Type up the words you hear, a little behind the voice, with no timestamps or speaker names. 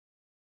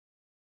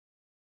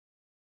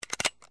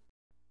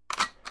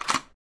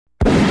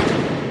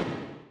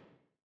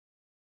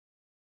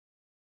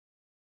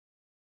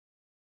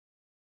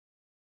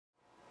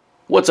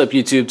What's up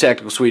YouTube,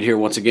 Tactical Swede here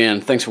once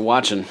again. Thanks for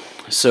watching.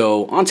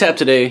 So on tap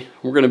today,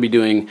 we're going to be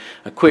doing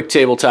a quick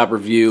tabletop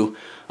review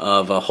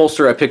of a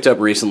holster I picked up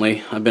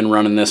recently. I've been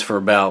running this for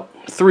about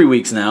 3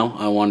 weeks now.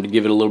 I wanted to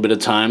give it a little bit of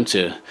time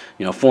to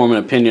form an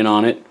opinion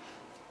on it.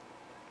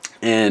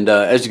 And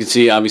as you can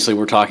see, obviously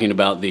we're talking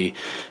about the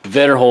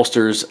Vedder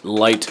Holsters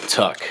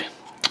LightTuck.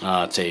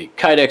 It's a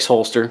kydex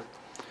holster.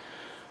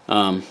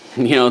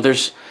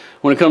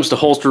 When it comes to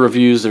holster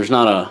reviews, there's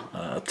not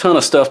a ton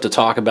of stuff to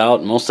talk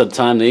about. Most of the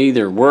time they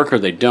either work or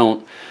they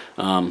don't.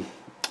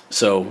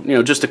 So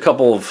just a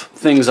couple of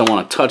things I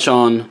want to touch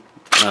on.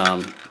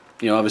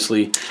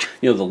 Obviously,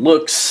 the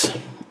looks,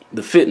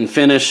 the fit and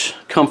finish,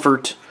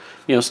 comfort,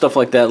 stuff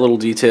like that, little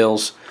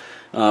details.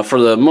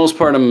 For the most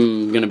part,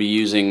 I'm going to be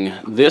using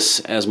this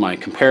as my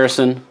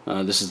comparison.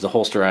 This is the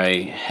holster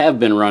I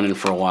have been running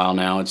for a while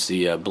now. It's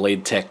the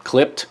Blade Tech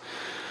Clipped.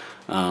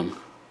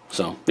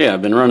 So yeah,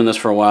 I've been running this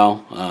for a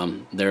while.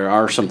 There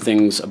are some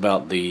things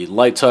about the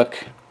LightTuck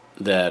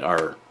that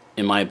are,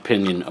 in my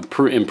opinion,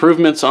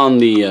 improvements on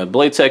the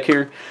Blade Tech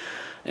here,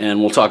 and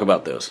we'll talk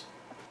about those.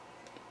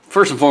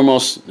 First and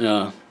foremost,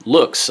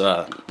 looks.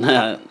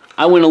 I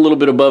went a little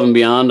bit above and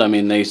beyond. I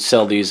mean, they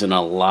sell these in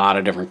a lot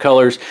of different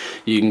colors.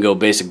 You can go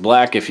basic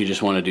black if you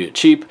just want to do it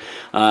cheap.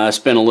 I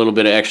spent a little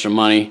bit of extra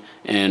money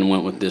and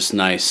went with this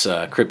nice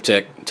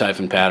Cryptek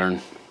Typhon pattern.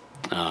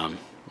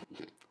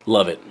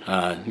 Love it.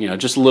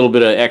 Just a little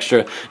bit of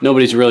extra.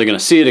 Nobody's really going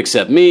to see it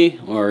except me,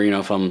 or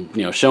if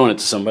I'm showing it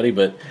to somebody.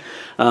 But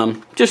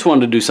just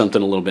wanted to do something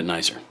a little bit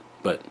nicer.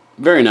 But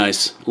very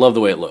nice. Love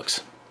the way it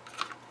looks.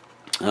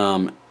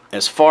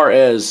 As far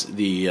as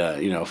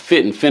the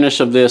fit and finish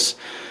of this,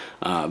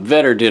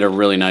 Vedder did a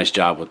really nice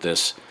job with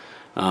this.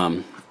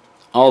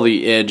 All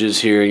the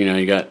edges here,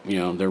 you got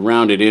they're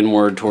rounded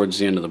inward towards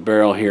the end of the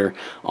barrel here.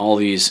 All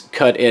these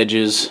cut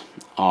edges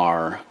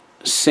are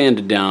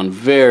sanded down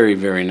very,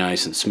 very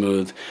nice and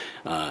smooth.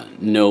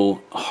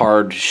 No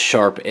hard,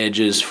 sharp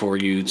edges for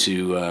you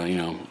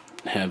to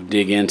have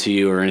dig into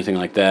you or anything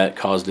like that,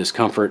 cause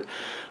discomfort.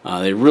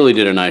 They really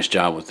did a nice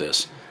job with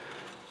this.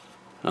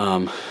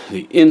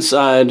 The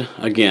inside,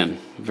 again,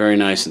 very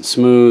nice and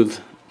smooth.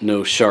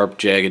 No sharp,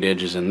 jagged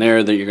edges in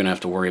there that you're going to have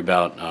to worry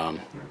about,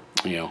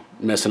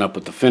 messing up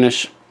with the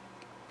finish.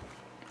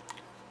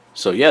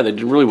 So yeah, they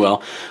did really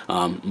well.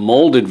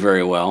 Molded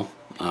very well.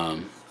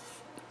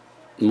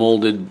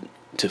 Molded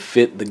to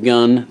fit the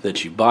gun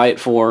that you buy it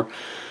for.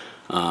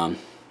 Gun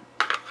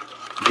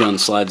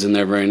slides in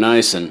there very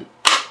nice, and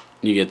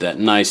you get that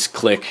nice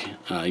click.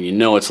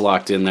 It's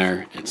locked in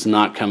there. It's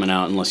not coming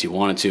out unless you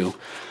want it to.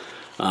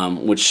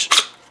 Which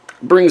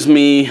brings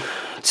me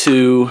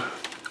to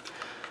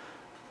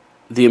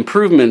the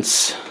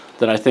improvements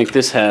that I think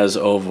this has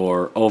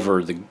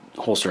over the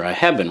holster I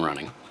have been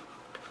running,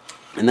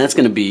 and that's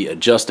going to be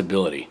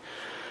adjustability.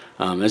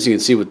 As you can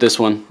see with this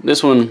one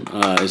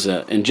is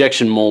an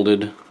injection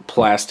molded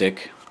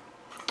plastic.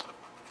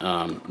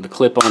 The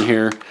clip on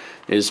here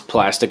is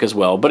plastic as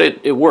well, but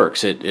it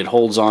works. It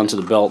holds on to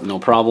the belt no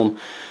problem.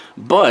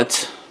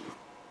 But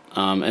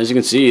as you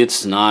can see,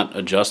 it's not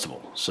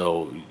adjustable.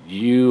 So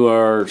you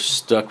are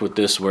stuck with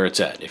this where it's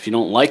at. If you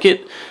don't like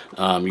it,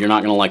 you're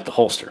not going to like the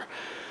holster.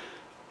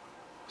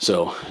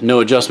 So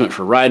no adjustment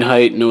for ride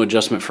height, no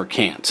adjustment for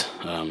cant.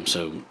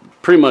 So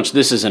pretty much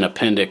this is an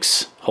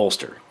appendix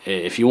holster.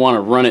 If you want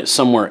to run it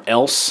somewhere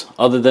else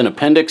other than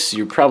appendix,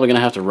 you're probably going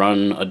to have to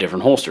run a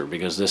different holster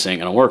because this ain't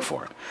going to work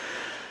for it.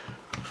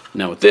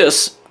 Now with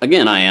this,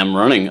 again, I am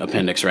running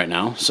appendix right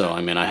now. So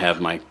I mean, I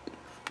have my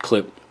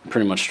clip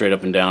pretty much straight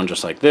up and down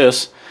just like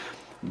this.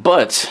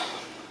 But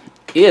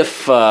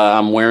if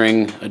I'm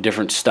wearing a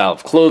different style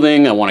of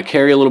clothing, I want to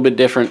carry a little bit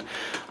different,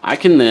 I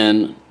can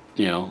then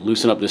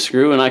loosen up this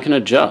screw and I can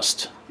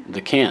adjust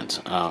the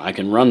cant. I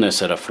can run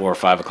this at a 4 or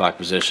 5 o'clock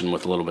position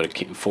with a little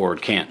bit of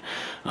forward cant.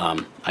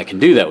 I can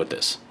do that with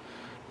this.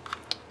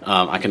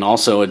 I can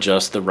also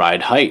adjust the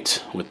ride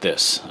height with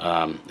this.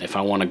 If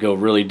I want to go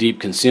really deep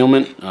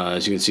concealment,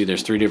 as you can see,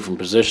 there's 3 different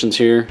positions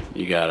here.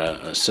 You got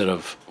a set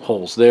of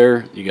holes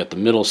there. You got the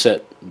middle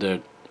set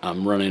that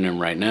I'm running in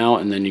right now,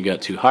 and then you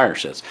got 2 higher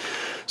sets.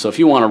 So if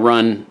you want to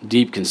run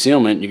deep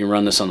concealment, you can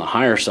run this on the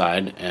higher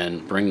side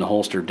and bring the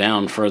holster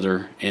down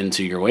further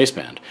into your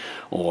waistband.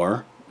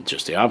 Or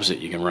just the opposite,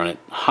 you can run it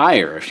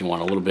higher if you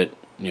want a little bit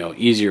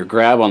easier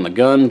grab on the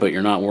gun, but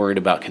you're not worried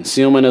about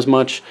concealment as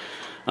much.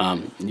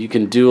 You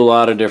can do a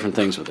lot of different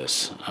things with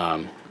this.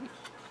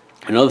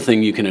 Another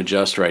thing you can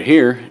adjust right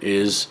here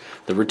is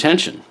the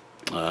retention.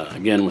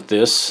 Again, with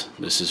this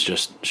is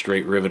just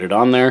straight riveted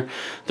on there.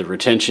 The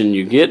retention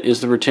you get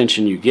is the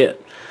retention you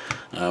get.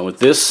 With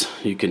this,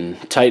 you can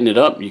tighten it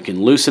up, you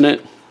can loosen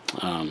it.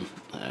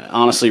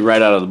 Honestly,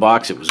 right out of the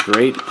box, it was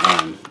great.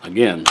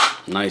 Again,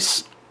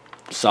 nice,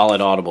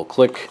 solid, audible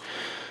click.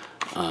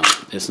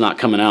 It's not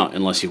coming out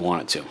unless you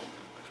want it to.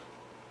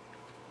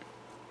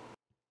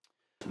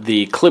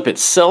 The clip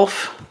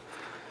itself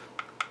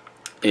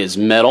is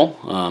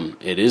metal.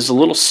 It is a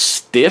little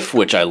stiff,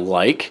 which I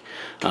like,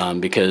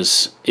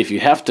 because if you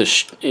have to,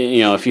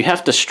 if you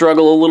have to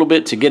struggle a little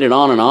bit to get it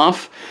on and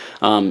off,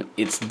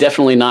 it's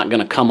definitely not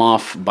going to come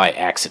off by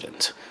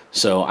accident.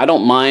 So I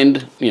don't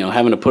mind,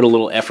 having to put a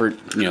little effort,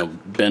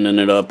 bending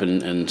it up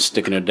and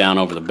sticking it down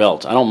over the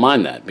belt. I don't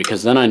mind that,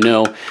 because then I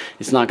know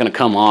it's not going to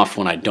come off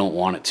when I don't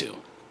want it to.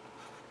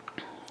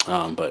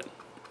 But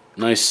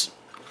nice,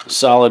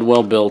 solid,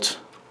 well built.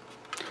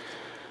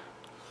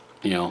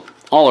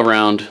 All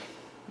around,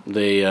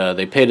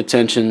 they paid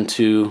attention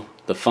to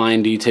the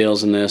fine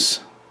details in this.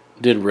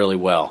 Did really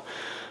well.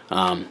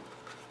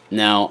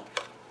 Now,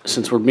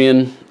 since we're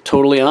being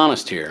totally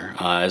honest here,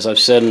 as I've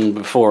said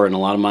before in a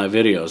lot of my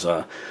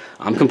videos,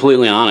 I'm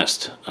completely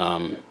honest.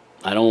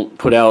 I don't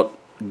put out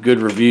good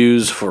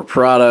reviews for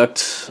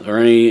product or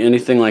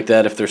anything like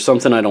that. If there's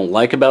something I don't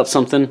like about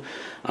something,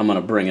 I'm going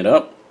to bring it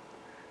up.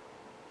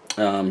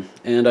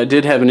 And I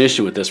did have an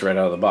issue with this right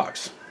out of the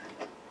box.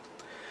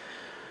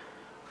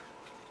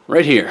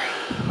 Right here,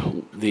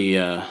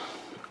 the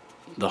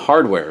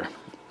hardware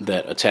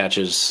that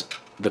attaches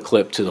the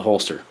clip to the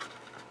holster.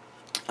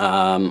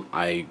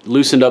 I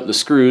loosened up the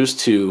screws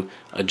to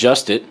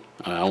adjust it.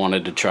 I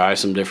wanted to try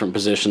some different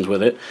positions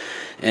with it,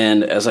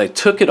 and as I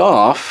took it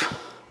off,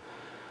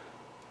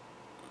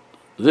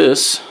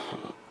 this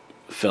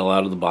fell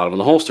out of the bottom of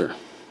the holster.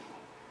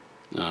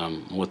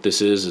 What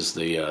this is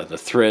the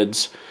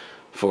threads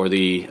for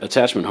the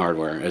attachment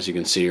hardware. As you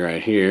can see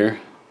right here,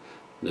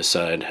 this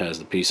side has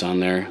the piece on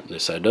there,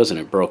 this side doesn't.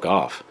 It broke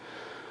off.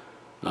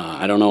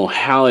 I don't know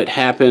how it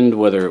happened,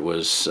 whether it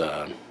was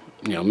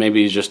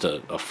maybe just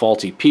a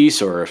faulty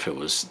piece, or if it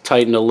was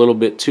tightened a little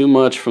bit too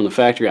much from the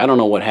factory. I don't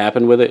know what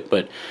happened with it,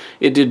 but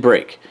it did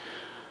break.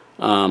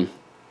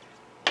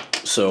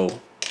 So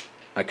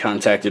I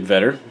contacted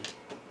Vedder,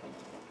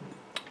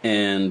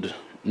 and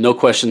no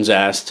questions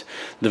asked.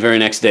 The very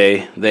next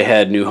day they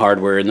had new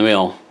hardware in the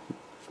mail,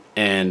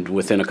 and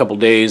within a couple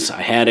days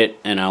I had it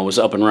and I was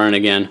up and running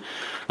again.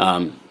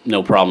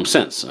 No problem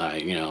since.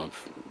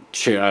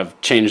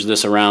 I've changed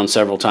this around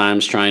several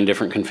times, trying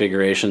different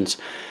configurations,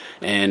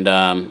 and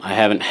I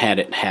haven't had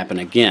it happen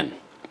again.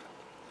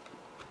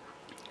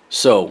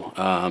 So,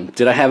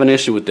 did I have an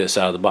issue with this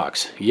out of the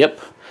box? Yep,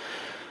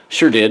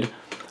 sure did.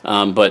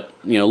 But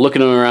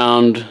looking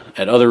around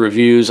at other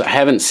reviews, I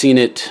haven't seen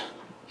it,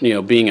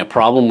 being a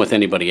problem with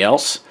anybody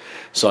else.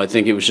 So I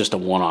think it was just a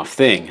one-off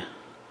thing.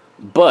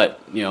 But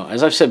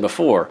as I've said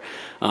before,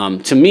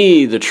 to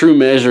me, the true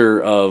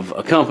measure of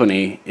a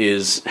company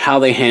is how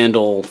they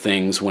handle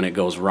things when it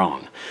goes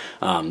wrong.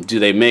 Do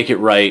they make it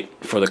right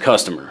for the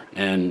customer?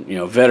 And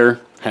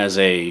Vedder has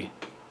a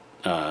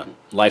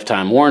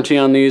lifetime warranty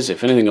on these.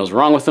 If anything goes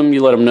wrong with them,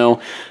 you let them know.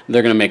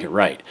 They're going to make it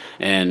right.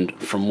 And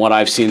from what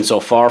I've seen so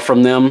far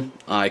from them,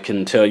 I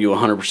can tell you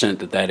 100%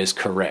 that that is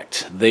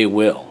correct. They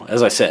will.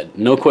 As I said,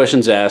 no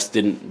questions asked.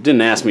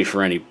 Didn't ask me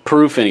for any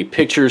proof, any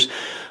pictures,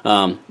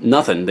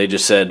 nothing. They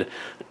just said,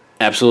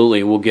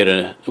 absolutely, we'll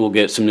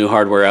get some new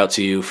hardware out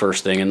to you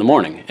first thing in the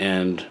morning.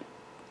 And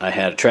I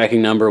had a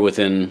tracking number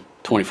within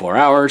 24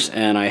 hours,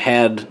 and I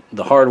had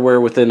the hardware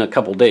within a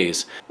couple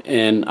days,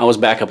 and I was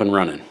back up and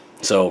running.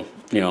 So,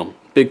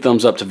 big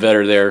thumbs up to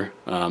Vedder there.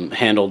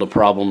 Handled a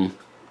problem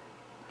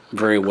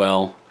very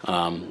well,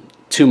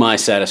 to my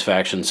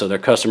satisfaction. So their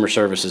customer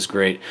service is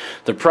great.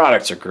 Their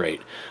products are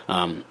great.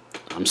 I'm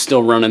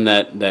still running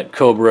that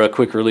Cobra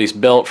quick release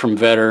belt from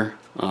Vedder.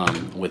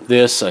 With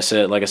this,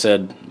 like I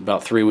said,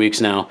 about 3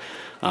 weeks now.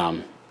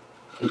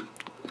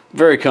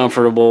 Very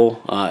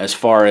comfortable as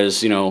far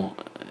as,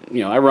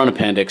 I run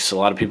appendix. A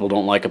lot of people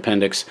don't like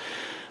appendix,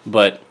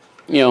 but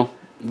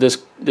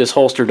this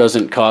holster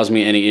doesn't cause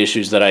me any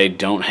issues that I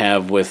don't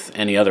have with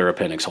any other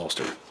appendix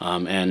holster.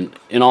 And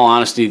in all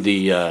honesty,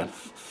 the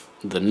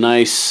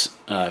nice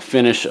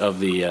finish of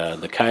the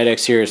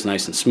kydex here is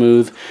nice and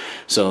smooth.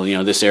 So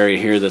this area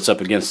here that's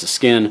up against the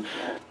skin,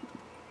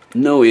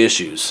 no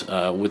issues.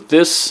 With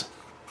this,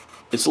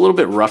 it's a little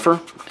bit rougher,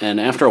 and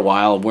after a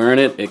while of wearing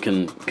it, it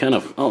can kind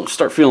of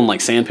start feeling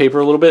like sandpaper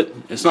a little bit.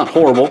 It's not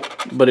horrible,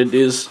 but it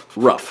is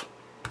rough.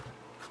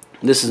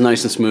 This is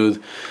nice and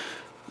smooth.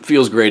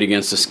 Feels great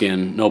against the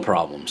skin, no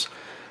problems.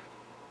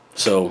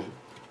 So,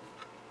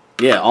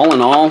 yeah, all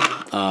in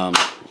all,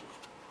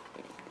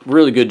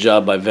 really good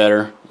job by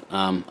Vedder.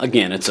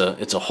 Again, it's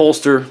a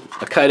holster,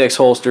 a kydex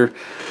holster.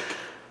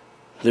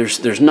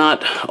 There's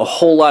not a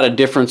whole lot of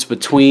difference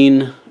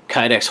between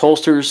kydex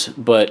holsters,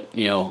 but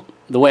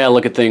the way I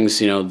look at things,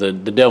 the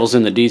devil's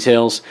in the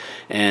details,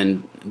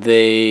 and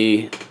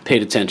they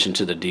paid attention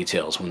to the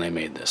details when they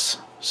made this.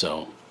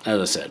 So, as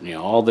I said,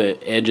 all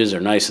the edges are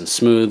nice and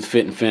smooth,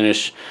 fit and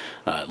finish,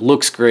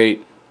 looks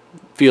great,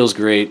 feels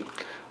great,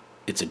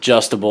 it's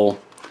adjustable,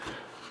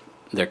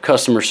 their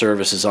customer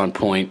service is on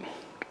point.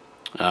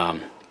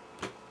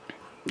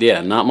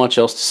 Yeah, not much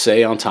else to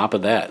say on top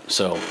of that.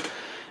 So,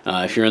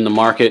 if you're in the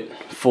market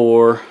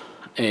for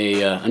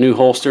a new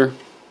holster,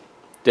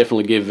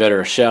 definitely give Vedder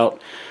a shout.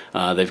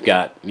 They've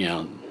got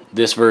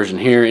this version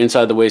here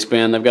inside the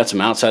waistband. They've got some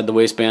outside the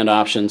waistband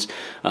options.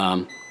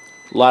 A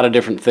lot of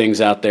different things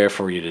out there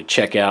for you to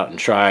check out and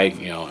try.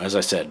 As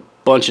I said,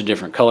 bunch of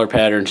different color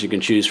patterns you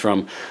can choose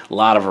from. A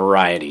lot of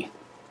variety.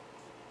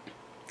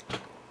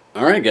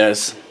 All right,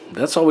 guys,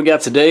 that's all we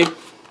got today.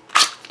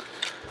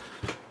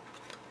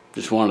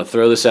 Just wanted to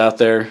throw this out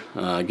there,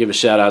 give a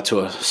shout out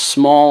to a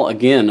small,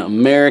 again,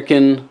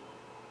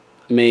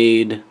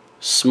 American-made,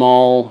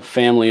 small,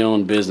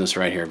 family-owned business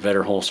right here,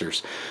 Vedder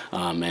Holsters.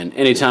 And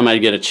anytime I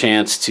get a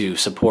chance to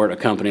support a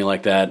company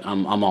like that,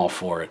 I'm all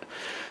for it.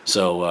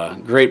 So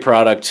great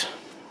product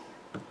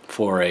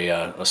for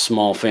a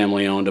small,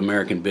 family-owned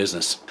American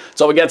business.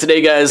 That's all we got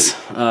today, guys.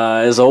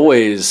 As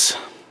always,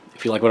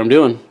 if you like what I'm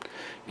doing,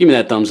 give me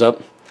that thumbs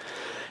up.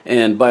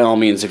 And by all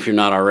means, if you're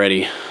not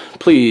already,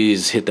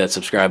 please hit that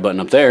subscribe button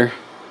up there.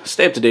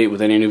 Stay up to date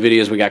with any new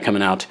videos we got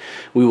coming out.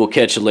 We will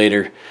catch you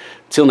later.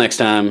 Till next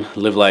time,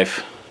 live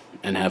life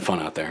and have fun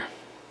out there.